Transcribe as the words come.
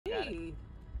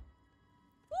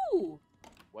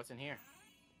What's in here?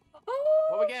 Oh!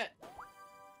 What we get?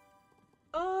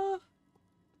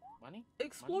 Money?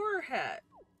 Explorer Money? hat.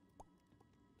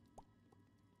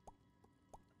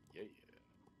 Yeah.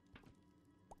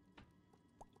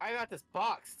 I got this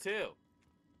box, too.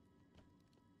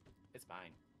 It's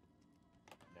mine.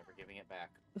 I'm never giving it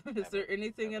back. Is there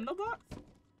anything in the box?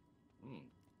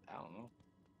 I don't know.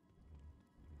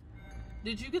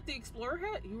 Did you get the Explorer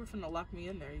hat? You were finna lock me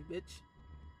in there, you bitch.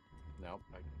 Nope.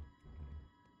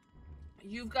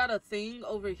 You've got a thing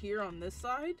over here on this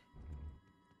side.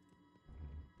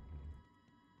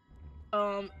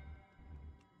 And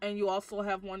you also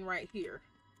have one right here.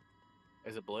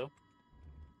 Is it blue?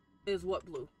 Is what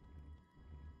blue?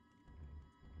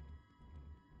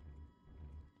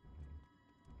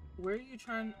 Where are you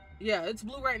trying? Yeah, it's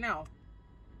blue right now.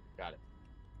 Got it.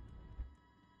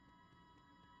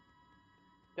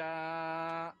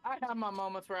 I have my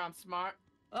moments where I'm smart.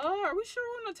 Are we sure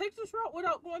we want to take this route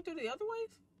without going through the other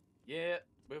ways? Yeah,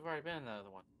 we've already been in the other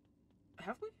one.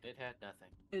 Have we? It had nothing.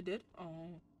 It did?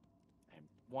 Oh. I'm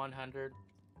 100.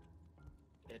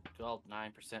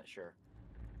 9% sure.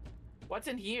 What's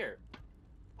in here?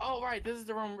 Oh, right. This is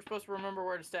the room we're supposed to remember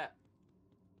where to step.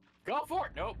 Go for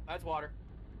it. Nope, that's water.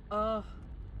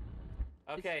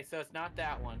 Okay, so it's not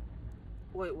that one.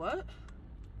 Wait, what?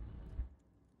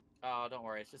 Oh, don't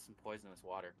worry. It's just some poisonous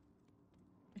water.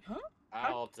 Huh?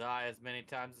 I'll die as many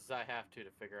times as I have to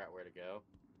figure out where to go.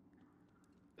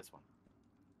 This one.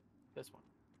 This one.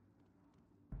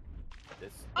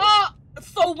 This.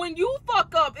 So when you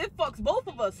fuck up, it fucks both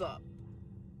of us up.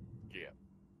 Yeah.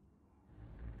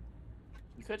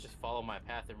 You could just follow my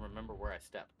path and remember where I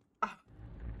stepped.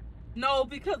 No,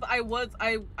 because I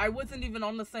wasn't even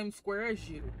on the same square as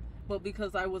you, but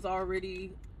because I was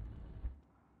already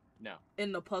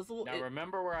in the puzzle. Now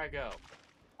remember where I go.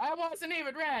 I wasn't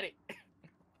even ready.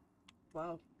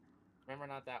 Wow. Remember,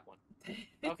 not that one.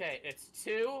 Okay, it's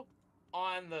 2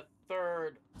 on the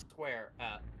 3rd square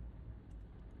up.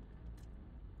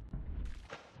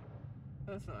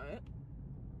 That's not it.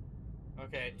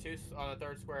 Okay, 2 on the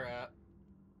 3rd square up.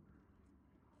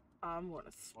 I'm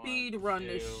gonna speed run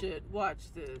this shit.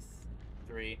 Watch this.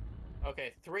 3.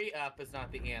 Okay, 3 up is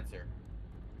not the answer.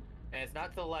 And it's not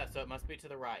to the left, so it must be to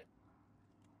the right.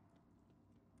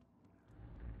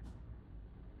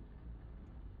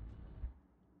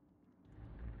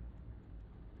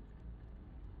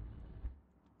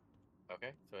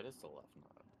 Okay, so it is to the left.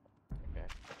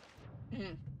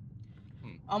 Okay.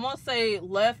 I'm gonna say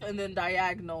left and then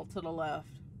diagonal to the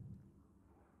left.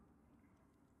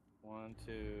 1,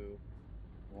 2,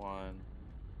 1.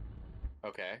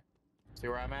 Okay. See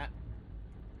where I'm at?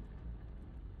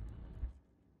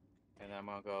 And then I'm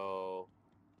gonna go.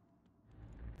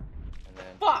 And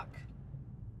then. Fuck!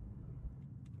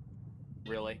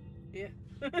 Really? Yeah.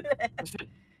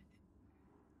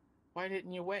 Why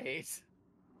didn't you wait?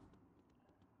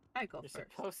 I go You're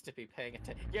first. supposed to be paying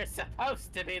attention. You're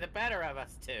supposed to be the better of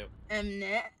us two.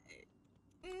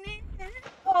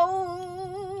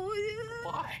 Oh.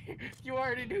 Why? You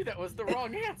already knew that was the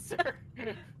wrong answer.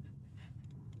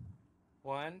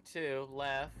 1, 2,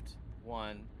 left,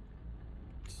 1.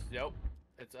 Nope.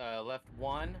 It's left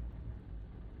 1.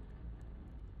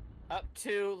 Up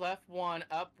 2, left 1,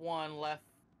 up 1, left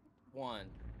 1.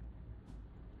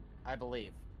 I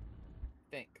believe.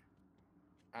 Think.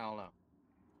 I don't know.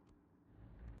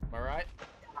 Am I right?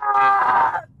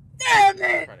 Ah, damn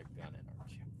it! Try to gun it,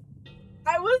 aren't you?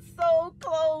 I was so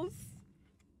close.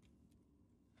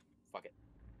 Fuck it.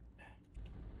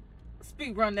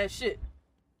 Speed run that shit.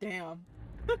 Damn.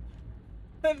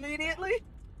 Immediately?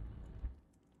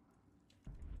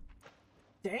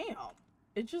 Damn.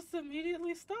 It just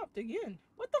immediately stopped again.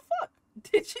 What the fuck?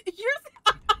 Did you?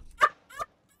 Come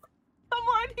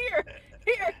on, here.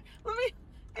 Here. Let me.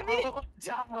 I don't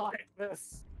die like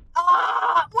this.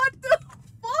 Ah! What the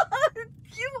fuck?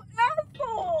 You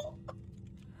asshole!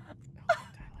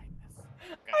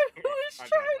 I was trying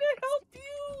to help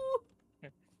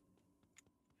you.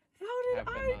 How did I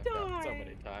die? So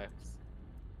many times.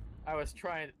 I was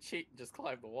trying to cheat and just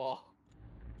climb the wall.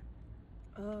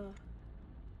 And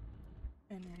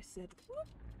I said, whoop,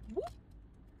 whoop,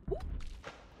 whoop.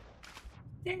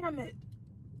 Damn it.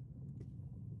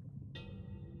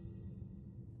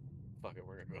 Fuck it,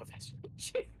 we're gonna go with that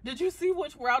shit. Did you see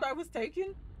which route I was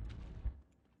taking?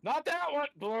 Not that one!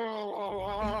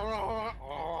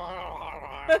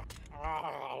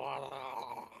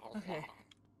 Okay.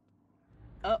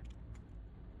 Oh.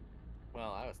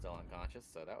 Well, I was still unconscious,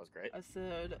 so that was great. I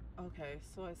said, okay,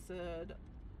 so I said,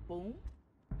 boom.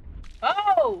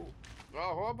 Oh!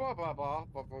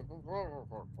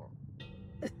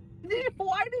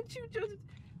 Why did you just...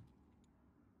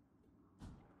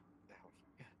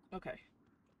 Okay.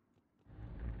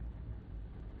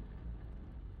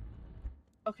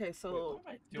 Okay, so wait,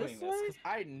 why am I doing this this? way? Because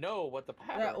I know what the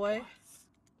pattern That way?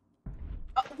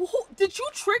 was. Did you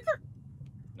trigger?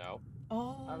 No.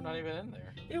 Oh. I'm not even in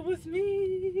there. It was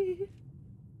me.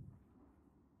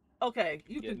 Okay,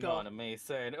 you can go. On to me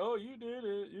saying, "Oh, you did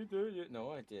it. You did it."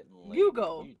 No, I didn't. You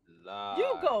go. You lie.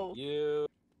 You go. You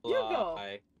lie.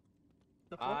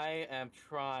 You go. I am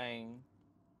trying.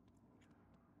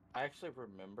 I actually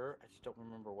remember. I just don't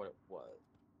remember what it was.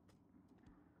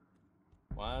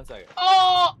 1 second.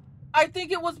 Oh! I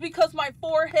think it was because my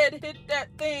forehead hit that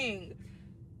thing.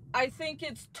 I think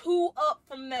it's 2 up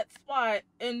from that spot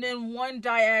and then 1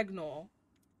 diagonal.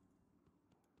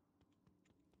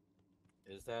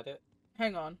 Is that it?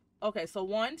 Hang on. Okay, so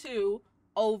 1, 2,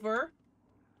 over,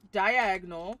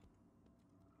 diagonal,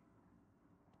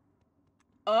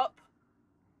 up.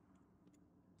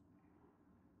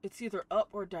 It's either up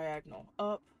or diagonal.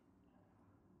 Up.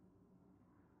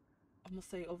 I'm gonna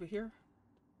say over here.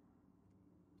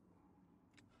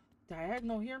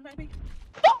 Diagonal here, maybe?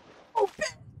 Oh!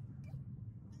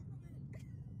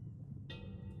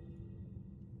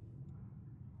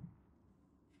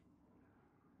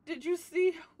 Did you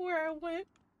see where I went?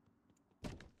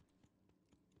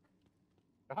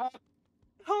 Huh?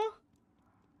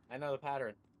 I know the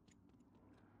pattern.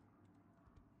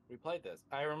 We played this.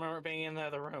 I remember being in the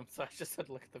other room, so I just had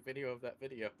to look at the video of that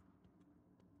video.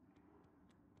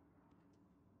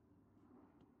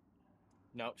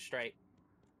 No, straight.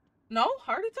 No,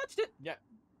 I already touched it. Yep.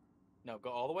 No, go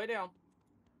all the way down.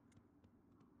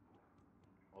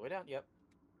 All the way down, yep.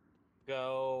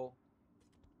 Go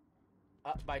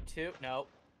up by 2. No.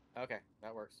 Okay,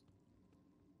 that works.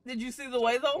 Did you see the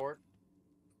way, though? Forward.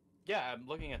 Yeah, I'm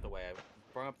looking at the way. I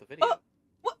brought up the video.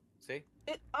 What? See?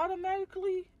 It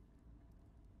automatically...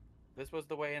 This was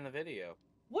the way in the video.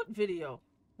 What video?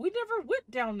 We never went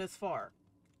down this far.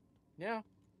 Yeah.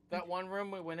 That one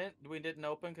room we didn't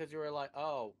open because you were like,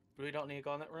 oh, we don't need to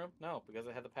go in that room? No, because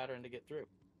it had the pattern to get through.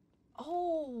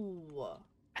 Oh.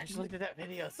 I just looked at that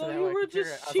video. So you were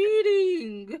just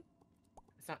cheating.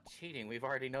 It's not cheating. We've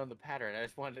already known the pattern. I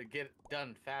just wanted to get it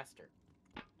done faster.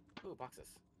 Ooh,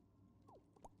 boxes.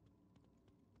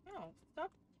 No,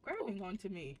 stop grabbing onto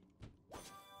me.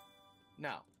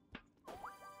 No.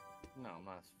 No, I'm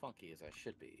not as funky as I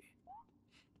should be.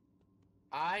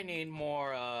 I need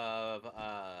more of,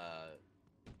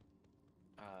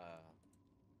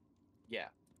 yeah.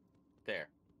 There.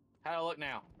 How do I look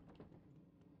now?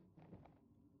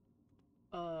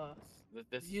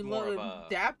 This you is more look of a...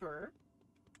 dapper.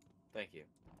 Thank you.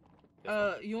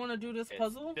 You want to do this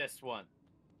puzzle? This one.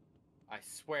 I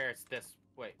swear it's this.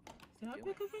 Wait. Did I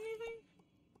pick up anything?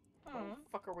 What the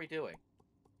fuck are we doing?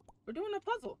 We're doing a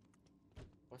puzzle.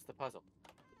 What's the puzzle?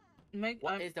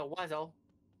 What is the puzzle?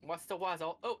 What's the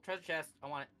puzzle? Oh, treasure chest. I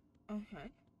want it. Okay.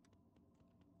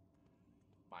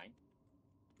 Mine.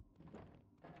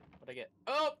 What'd I get?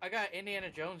 Oh, I got Indiana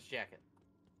Jones jacket.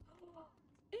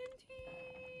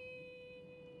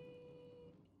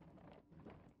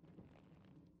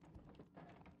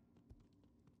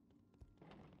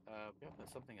 We gotta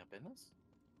put something up in this?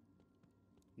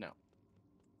 No.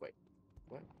 Wait.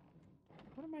 What?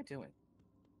 What am I doing?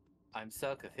 I'm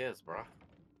so confused, bro.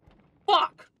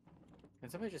 Fuck! Can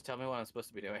somebody just tell me what I'm supposed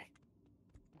to be doing?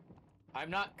 I'm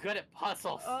not good at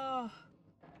puzzles!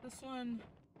 This one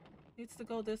needs to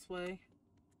go this way.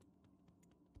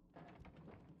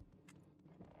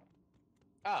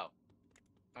 Oh.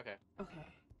 Okay. Okay.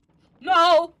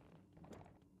 No!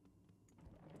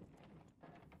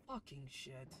 Fucking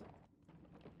shit.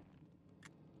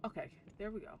 Okay,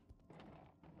 there we go.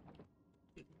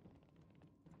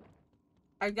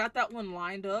 I got that one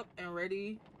lined up and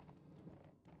ready.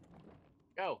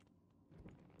 Go.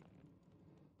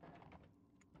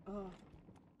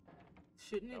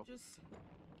 Shouldn't it just...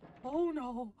 Oh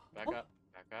no. Back up.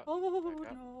 Back up. Oh back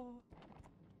up. no.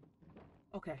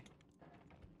 Okay.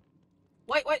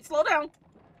 Wait, slow down.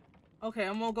 Okay,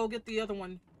 I'm gonna go get the other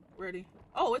one ready.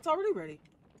 Oh, it's already ready.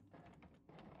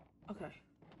 Okay.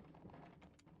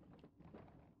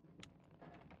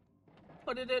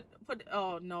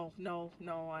 Oh, no.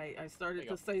 I started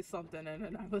to say something and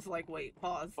then I was like, wait,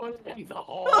 pause. Put it in the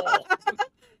hole.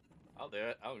 I'll do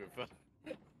it. I'll give a fuck.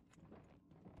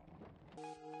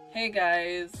 Hey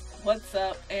guys, what's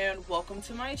up and welcome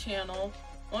to my channel.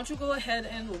 Why don't you go ahead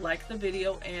and like the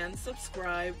video and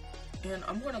subscribe, and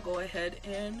I'm gonna go ahead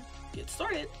and get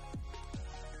started.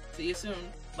 See you soon.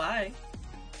 Bye.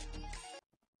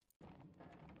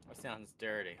 That sounds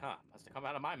dirty, huh? Must have come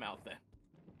out of my mouth then.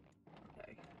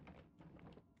 Okay.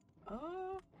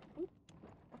 Oh,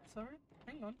 sorry.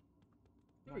 Hang on.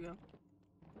 Here we go.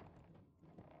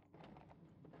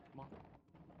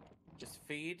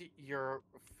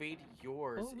 feed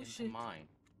yours Oh, into shit. mine.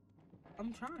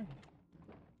 I'm trying.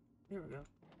 Here we go.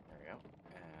 There we go.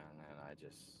 And then I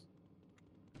just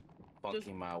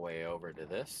funky my way over to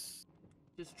this.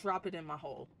 Just drop it in my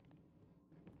hole.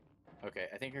 Okay,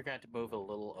 I think you're going to have to move a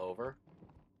little over.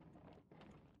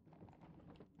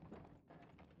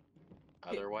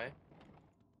 Other way.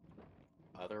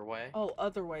 Other way. Oh,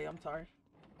 other way. I'm sorry.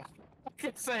 I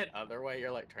can say it other way.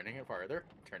 You're like turning it farther.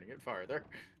 Turning it farther.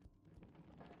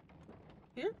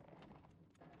 Here?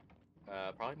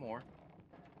 Probably more.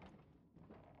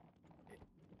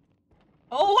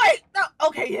 Oh, wait! No!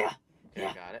 Okay, yeah. Okay,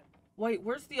 Yeah. got it. Wait,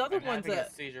 where's the other I'm ones having a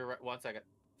at? seizure. 1 second.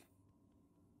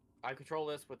 I control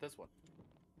this with this one.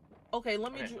 Okay,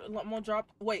 let me. Okay. I'm gonna drop.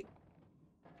 Wait.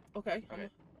 Okay. Okay. Okay.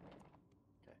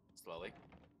 Slowly.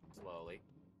 Slowly.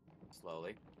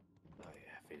 Slowly. Oh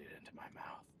yeah, feed it into my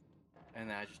mouth. And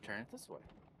then I just turn it this way.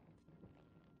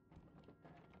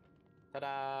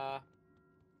 Ta-da!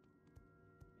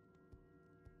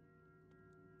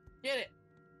 Get it!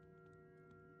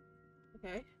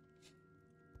 Okay.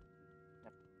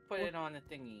 Put it on the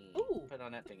thingy. Ooh, Put it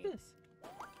on that what's thingy. this?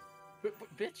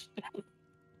 Bitch!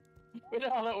 We did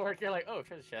all that work, you're like, oh,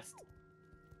 treasure chest.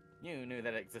 You knew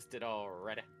that existed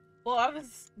already. Well, I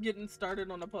was getting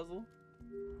started on a puzzle.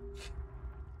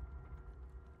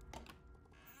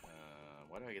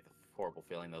 Why do I get the horrible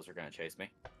feeling those are gonna chase me?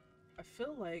 I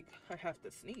feel like I have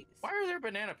to sneeze. Why are there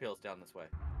banana peels down this way?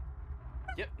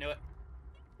 Yep, knew it.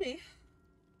 Me.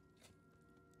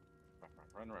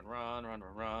 Run, run, run, run,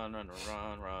 run, run, run,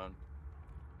 run, run.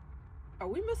 Are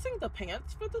we missing the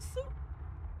pants for the suit?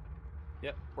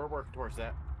 Yep, we're working towards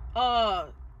that. I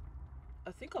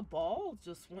think a ball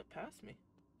just went past me.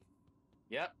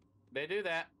 Yep, they do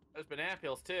that. There's banana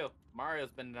peels too.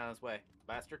 Mario's been down this way,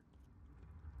 bastard.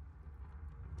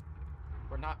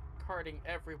 We're not carting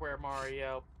everywhere,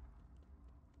 Mario.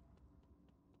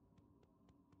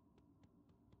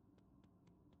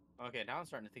 Okay, now I'm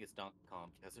starting to think it's Donkey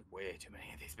Kong because there's way too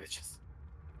many of these bitches.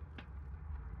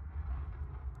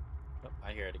 Oh,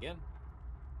 I hear it again.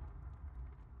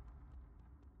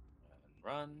 And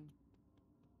run.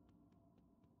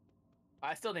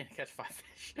 I still need to catch 5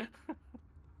 fish.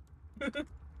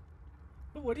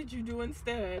 What did you do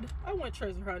instead? I went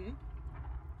treasure hunting.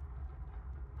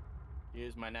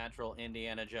 Use my natural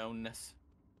Indiana Jones-ness.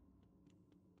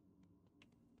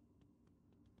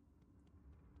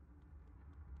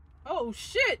 Oh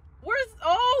shit! Where's...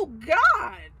 Oh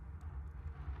god!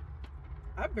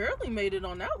 I barely made it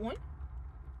on that one.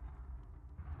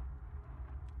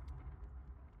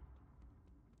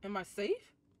 Am I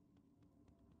safe?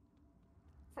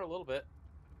 For a little bit.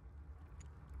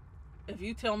 If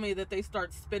you tell me that they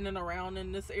start spinning around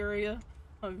in this area,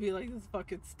 I'm gonna be like, this is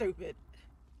fucking stupid.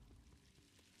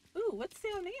 Ooh, what's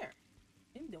down there?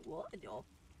 In the water.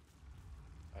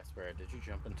 I swear, did you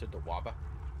jump into the Wabba?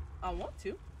 I want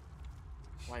to.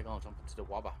 Why you gonna jump into the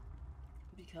Wabba?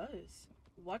 Because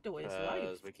water is life.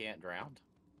 Because we can't drown.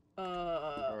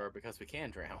 Uh, Or because we can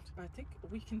drown. I think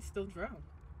we can still drown.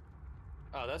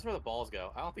 Oh, that's where the balls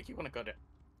go. I don't think you want to go down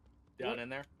What? in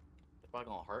there. It's probably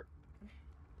gonna hurt.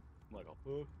 Like a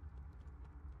fuck.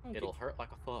 I don't It'll give- hurt like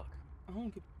a fuck. I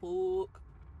don't give a fuck.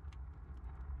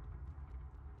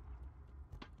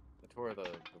 I tore the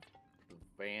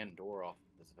van door off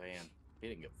this van. He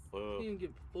didn't give a fuck. He didn't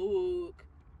give a fuck.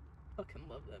 Fucking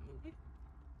love that movie.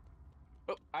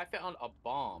 Oh, I found a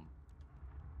bomb.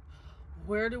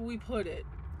 Where do we put it?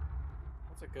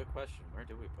 That's a good question. Where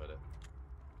do we put it?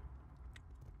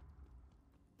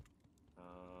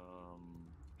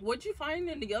 What'd you find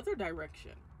in the other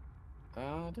direction?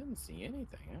 I didn't see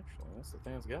anything actually. That's the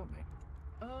thing that's got me.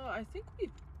 I think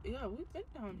we've been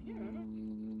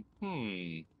down here.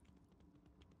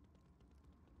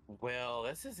 Well,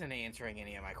 this isn't answering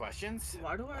any of my questions.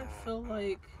 Why do I feel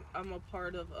like I'm a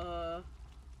part of,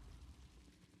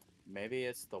 Maybe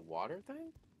it's the water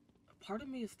thing? part of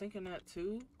me is thinking that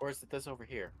too. Or is it this over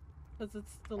here? Because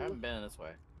it's the... I haven't been this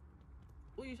way.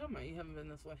 What are you talking about? You haven't been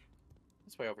this way.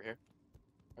 This way over here.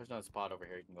 There's no spot over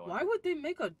here you can go Why into. would they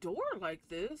make a door like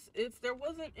this if there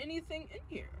wasn't anything in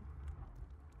here?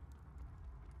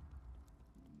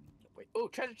 Wait. Oh,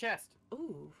 treasure chest!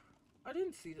 Ooh. I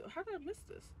didn't see that. How did I miss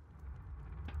this?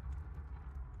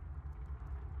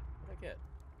 What did I get?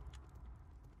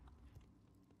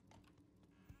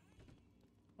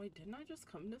 Wait, didn't I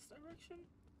just come this direction?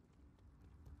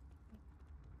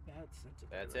 Bad sense of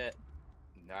That's direction.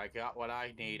 it. I got what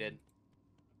I needed.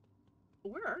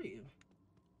 Where are you?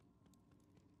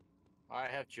 I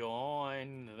have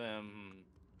joined them.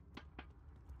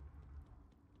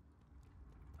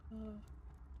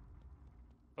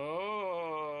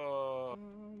 Oh.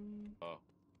 Oh.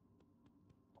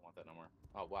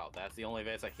 that's the only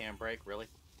vase I can break, really?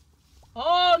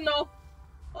 Oh no!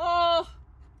 Oh!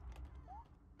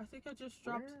 I think I just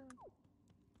dropped. Where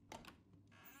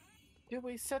did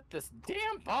we set this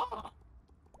damn bomb?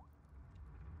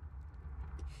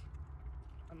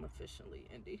 I'm efficiently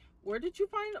indie. Where did you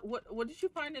find what did you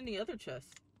find in the other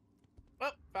chest?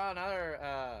 Oh, found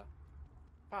another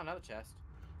chest.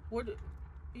 What did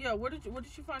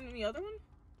you find in the other one?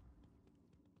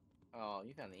 Oh,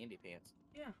 you found the indie pants.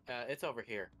 Yeah. It's over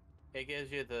here. It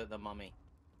gives you the mummy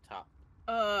top.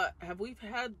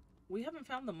 We haven't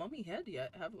found the mummy head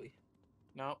yet, have we?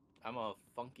 No, I'm a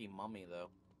funky mummy though.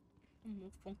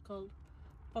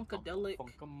 Funkadelic.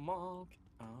 Funky mom.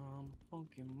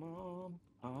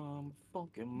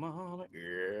 Funky mom.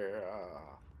 Yeah.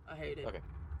 I hate it. Okay.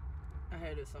 I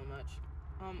hate it so much.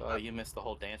 Oh, you missed the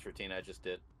whole dance routine I just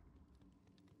did.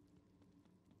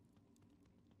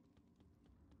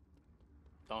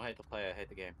 Don't hate the play, I hate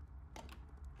the game.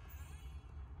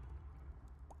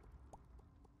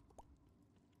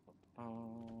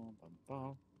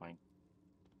 Fine.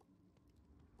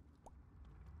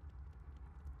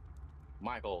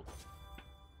 My gold.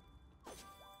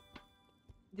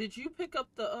 Did you pick up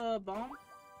the bomb?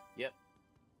 Yep.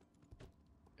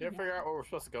 Did you figure out where we're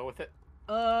supposed to go with it?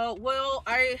 Well,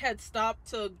 I had stopped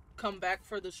to come back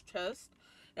for this chest.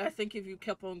 And I think if you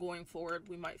kept on going forward,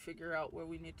 we might figure out where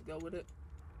we need to go with it.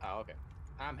 Oh, okay.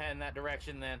 I'm heading that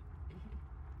direction then.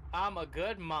 I'm a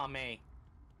good mommy.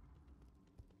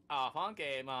 A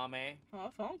funky mommy. Oh,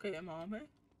 funky mommy.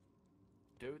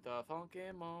 Do the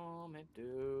funky mommy.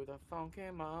 Do the funky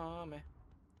mommy.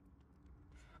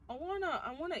 I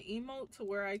wanna emote to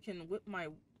where I can whip my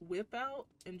whip out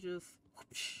and just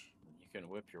whoosh. You can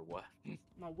whip your what?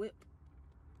 My whip.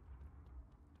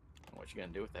 What you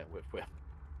gonna do with that whip?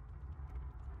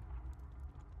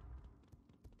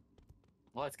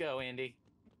 Let's go, Andy.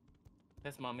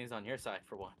 This mummy's on your side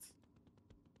for once.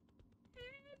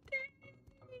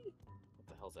 What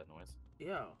the hell's that noise?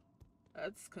 Yeah,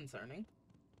 that's concerning.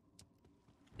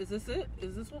 Is this it?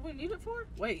 Is this what we need it for?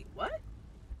 Wait, what?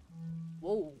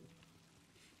 Whoa.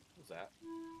 What's that?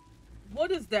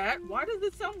 What is that? Why does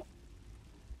it sound...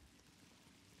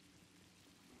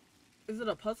 Is it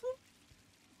a puzzle?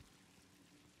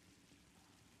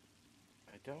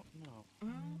 I don't know.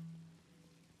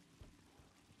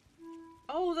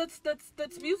 Oh, that's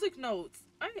music notes.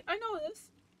 I know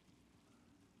this.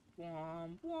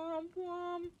 Whom, whom,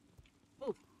 whom.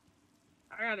 Ooh.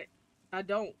 I got it. I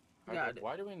don't. Okay, Got it.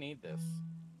 why do we need this?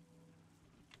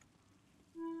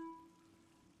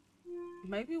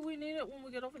 Maybe we need it when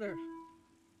we get over there.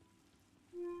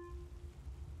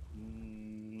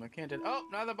 I can't do... Oh,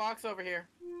 another box over here.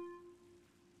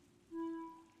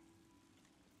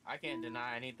 I can't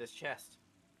deny I need this chest.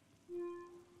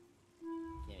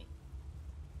 Gimme.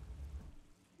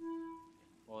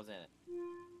 What was in it?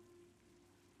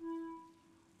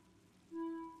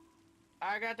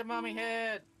 I got the mummy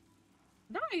head!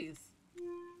 Nice.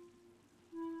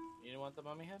 You want the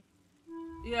mummy head?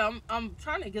 Yeah, I'm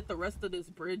trying to get the rest of this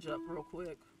bridge up real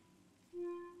quick.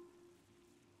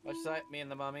 Much like me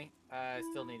and the mummy, I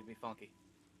still need to be funky.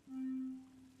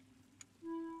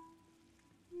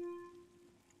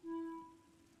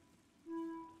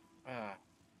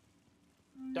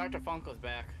 Dr. Funko's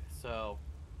back, so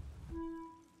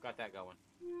got that going.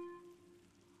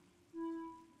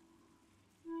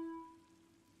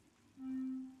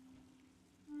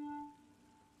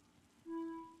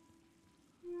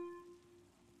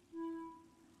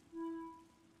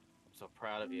 I'm so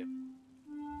proud of you.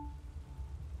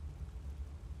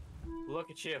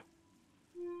 Look at you.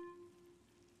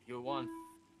 You won,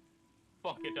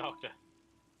 funky doctor.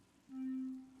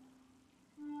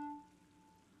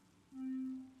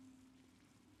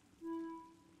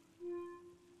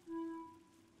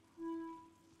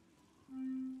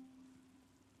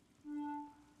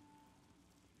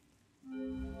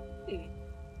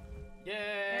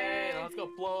 Yay! Now let's go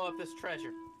blow up this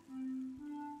treasure.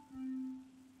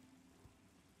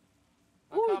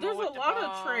 Ooh, there's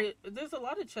a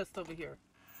lot of chests over here.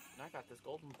 And I got this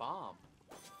golden bomb.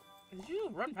 Did you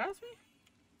just run past me?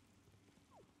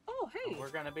 Oh, hey. We're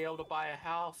gonna be able to buy a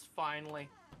house finally.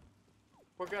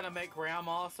 We're gonna make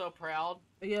Grandma so proud.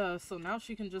 Yeah, so now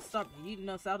she can just stop eating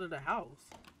us out of the house.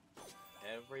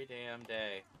 Every damn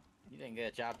day. You didn't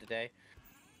get a job today.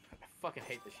 I fucking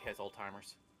hate that she has old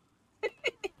timers.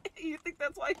 You think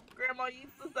that's why Grandma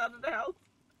eats us out of the house?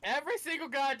 Every single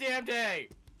goddamn day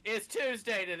is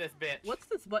Tuesday to this bitch. What's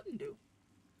this button do?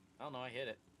 I don't know, I hit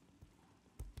it.